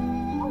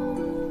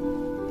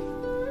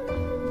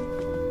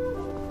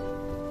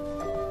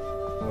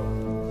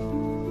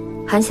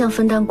韩相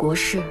分担国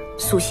事，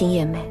夙兴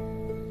夜寐，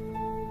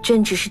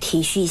朕只是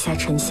体恤一下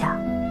臣下，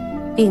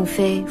并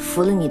非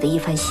服了你的一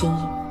番心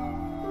意。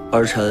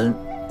儿臣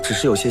只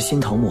是有些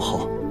心疼母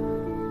后。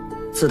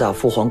自打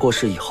父皇过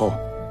世以后，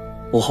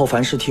母后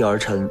凡事替儿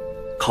臣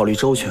考虑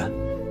周全，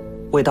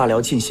为大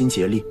辽尽心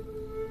竭力，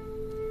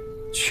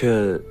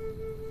却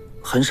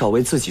很少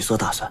为自己所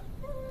打算。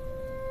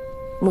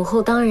母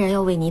后当然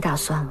要为你打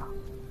算了。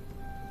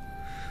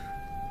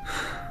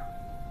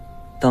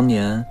当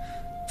年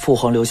父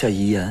皇留下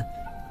遗言，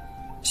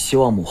希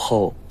望母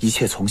后一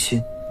切从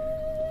心。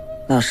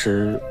那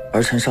时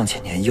儿臣尚且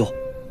年幼，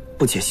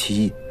不解其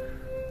意。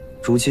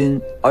如今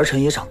儿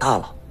臣也长大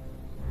了，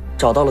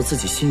找到了自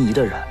己心仪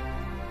的人，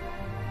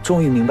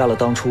终于明白了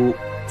当初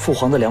父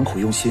皇的良苦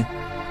用心。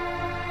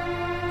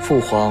父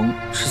皇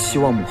是希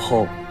望母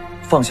后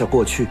放下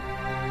过去，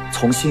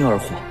从心而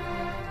活。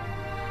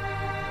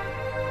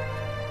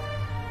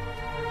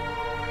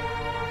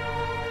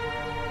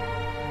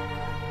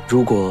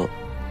如果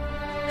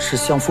是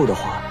相负的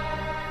话，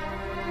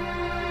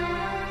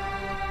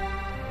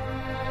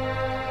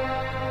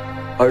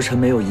儿臣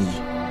没有异议。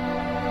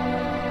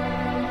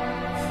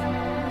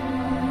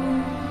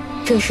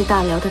朕是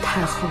大辽的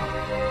太后，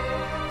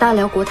大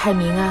辽国泰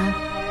民安，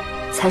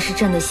才是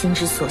朕的心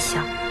之所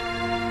向。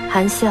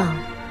韩相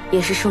也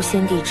是受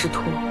先帝之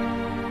托，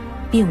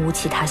并无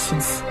其他心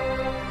思。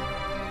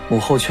母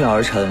后劝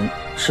儿臣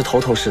是头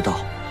头是道，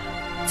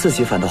自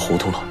己反倒糊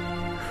涂了。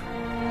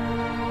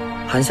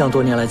韩相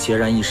多年来孑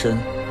然一身，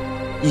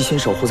一心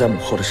守护在母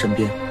后的身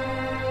边，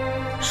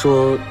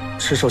说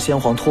是受先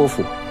皇托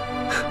付，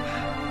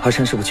儿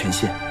臣是不全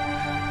信。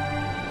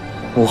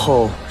母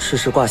后时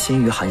时挂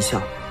心于韩相，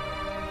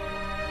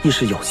亦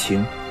是有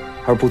情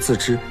而不自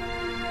知，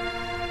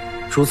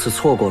如此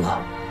错过了，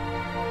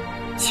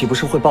岂不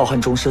是会抱憾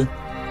终身？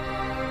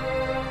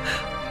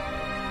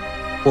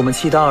我们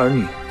契丹儿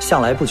女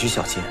向来不拘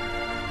小节，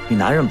与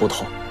男人不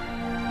同，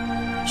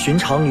寻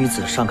常女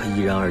子尚可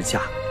一人而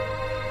嫁，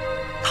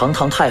堂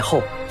堂太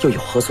后又有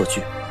何所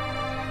惧？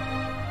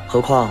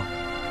何况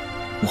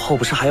母后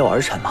不是还有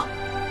儿臣吗？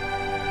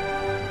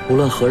无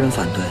论何人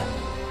反对，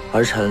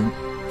儿臣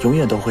永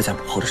远都会在母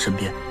后的身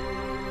边。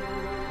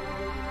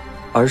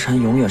儿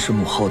臣永远是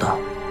母后的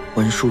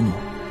文书奴。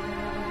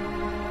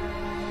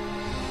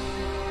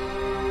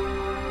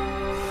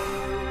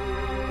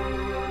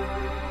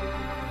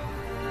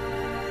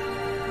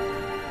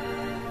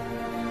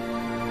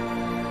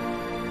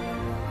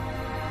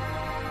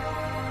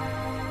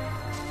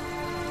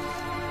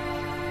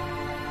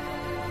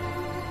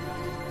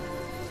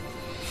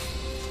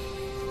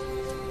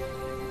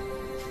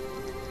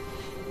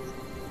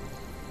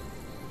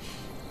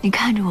你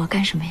看着我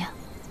干什么呀？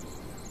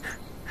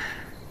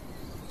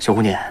小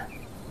姑娘，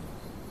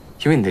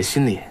因为你的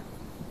心里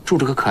住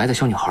着个可爱的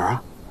小女孩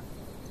啊。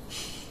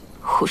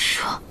胡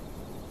说！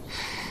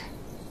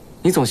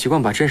你总习惯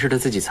把真实的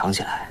自己藏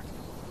起来，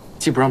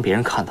既不让别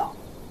人看到，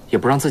也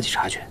不让自己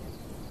察觉。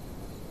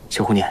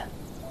小姑娘，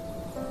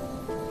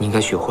你应该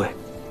学会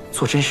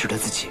做真实的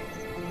自己。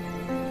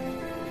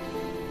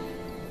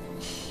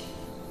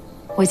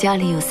我家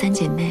里有3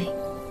姐妹，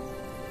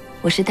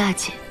我是大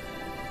姐。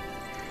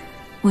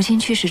母亲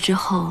去世之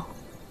后，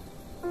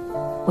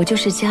我就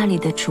是家里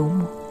的主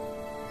母。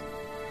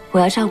我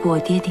要照顾我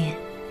爹爹，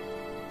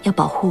要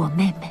保护我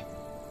妹妹，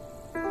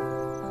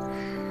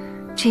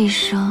这一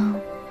生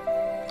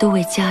都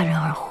为家人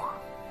而活。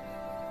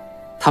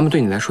他们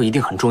对你来说一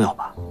定很重要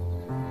吧？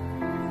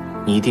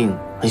你一定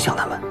很想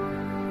他们。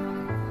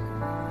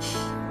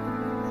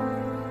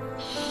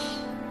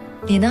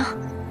你呢？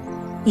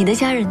你的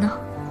家人呢？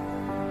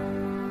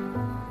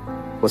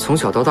我从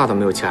小到大都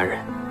没有家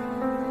人，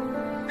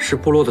是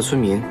部落的村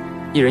民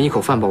一人一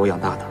口饭把我养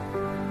大的。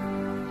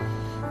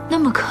那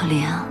么可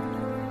怜啊！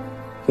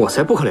我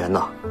才不可怜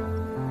呢，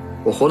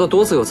我活得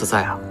多自由自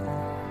在啊！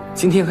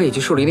今天可以去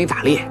树林里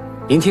打猎，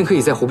明天可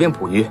以在湖边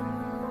捕鱼，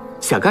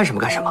想干什么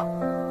干什么。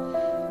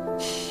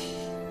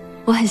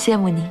我很羡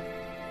慕你，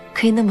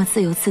可以那么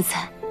自由自在。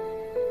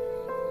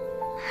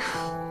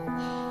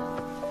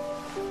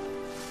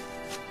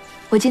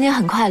我今天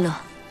很快乐，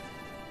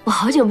我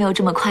好久没有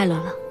这么快乐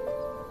了。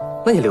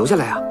那你留下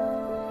来啊！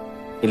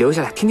你留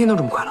下来，天天都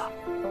这么快乐。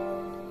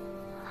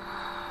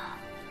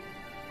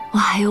我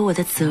还有我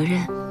的责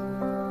任，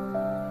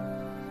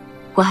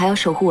我还要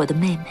守护我的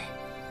妹妹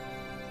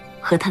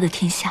和她的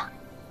天下。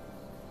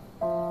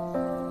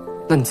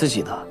那你自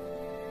己呢？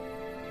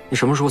你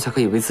什么时候才可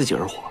以为自己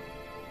而活？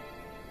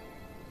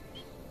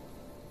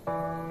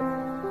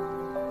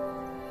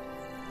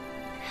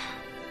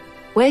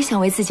我也想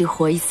为自己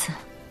活一次。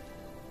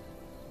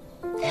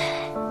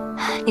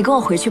你跟我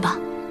回去吧，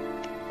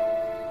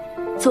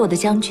做我的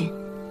将军，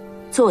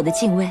做我的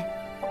禁卫，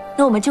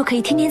那我们就可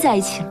以天天在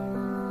一起了。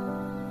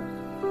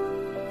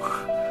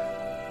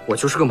我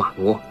就是个马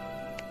奴，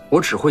我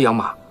只会养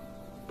马，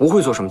不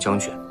会做什么将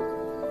军。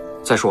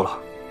再说了，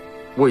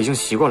我已经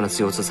习惯了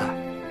自由自在。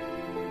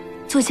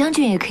做将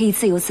军也可以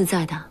自由自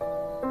在的，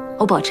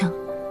我保证，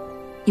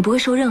你不会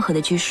受任何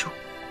的拘束。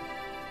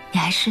你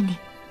还是你，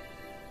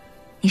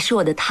你是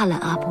我的踏懒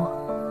阿波。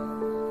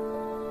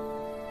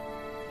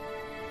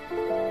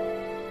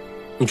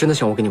你真的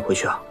想我跟你回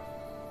去啊？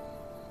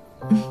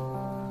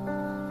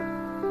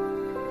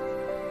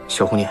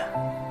小姑娘，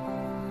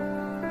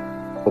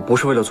我不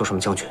是为了做什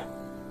么将军，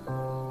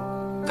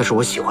但是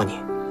我喜欢你，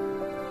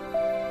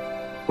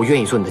我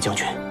愿意做你的将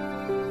军。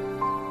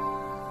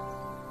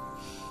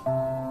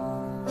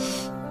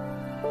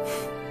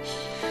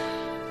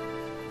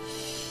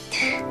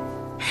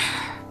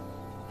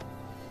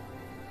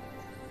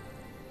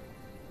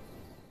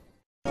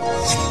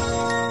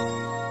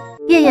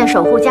燕燕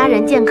守护家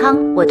人健康，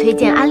我推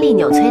荐安利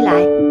纽崔莱，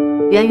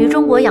源于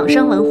中国养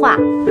生文化，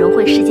融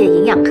汇世界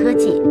营养科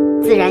技，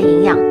自然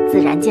营养，自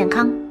然健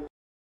康。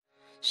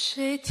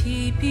谁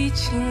提笔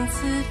亲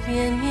自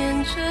编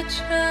念着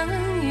尘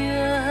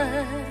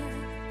缘？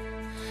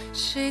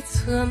谁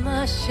策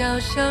马萧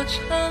萧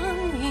长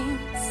吟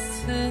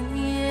思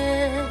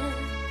念？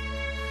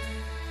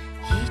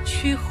一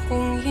曲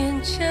红颜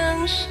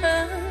江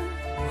山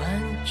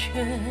万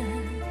卷，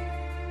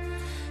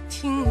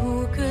心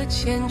无个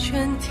缱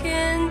绻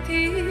天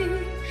地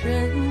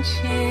人间。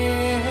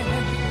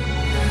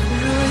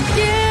若言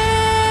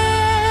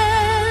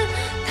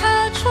他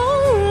终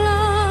老，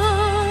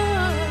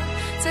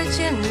再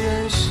见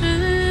人世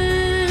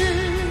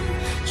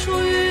出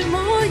于模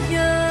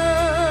样，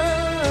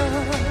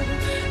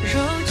柔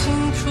情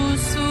处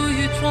诉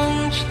于衷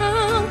肠，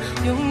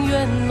永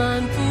远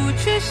漫不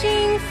觉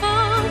心房。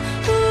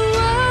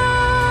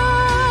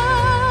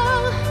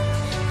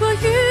若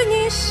与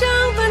你相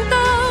伴到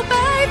白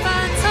发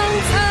苍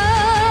苍，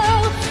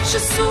是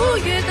夙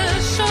夜的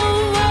守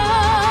望，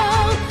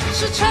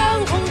是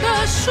长空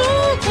的曙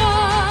光，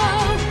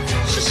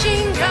是信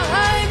仰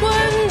爱滚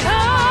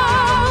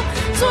烫，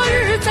昨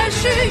日再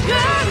续远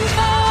方，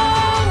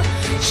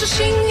是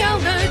信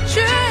仰的倔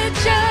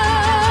强，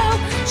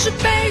是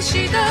悲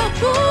喜的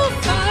不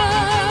放，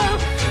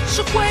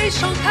是回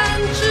首弹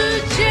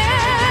指间，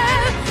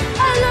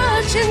安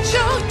乐千秋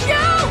遥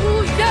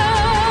遥。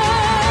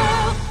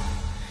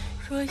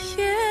若言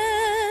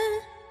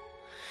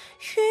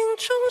云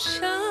中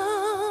响，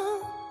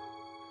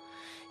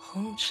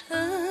红尘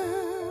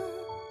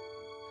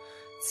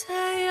在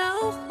摇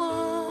晃，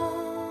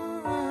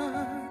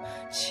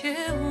且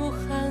无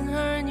憾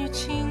儿女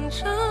情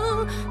长，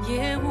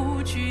也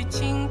无惧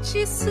荆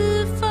棘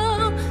四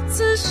方，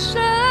自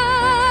山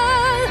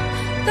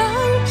荡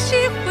气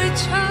回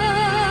肠。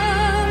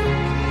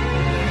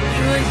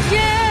若言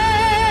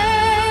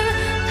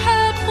踏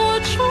破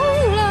冲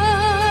浪，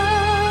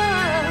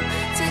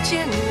再见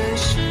人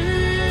世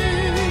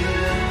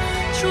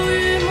出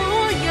于模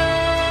样，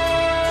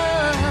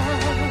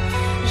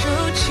柔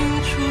情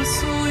处诉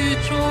于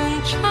衷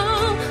肠，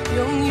永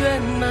远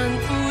漫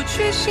不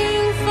觉心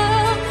房。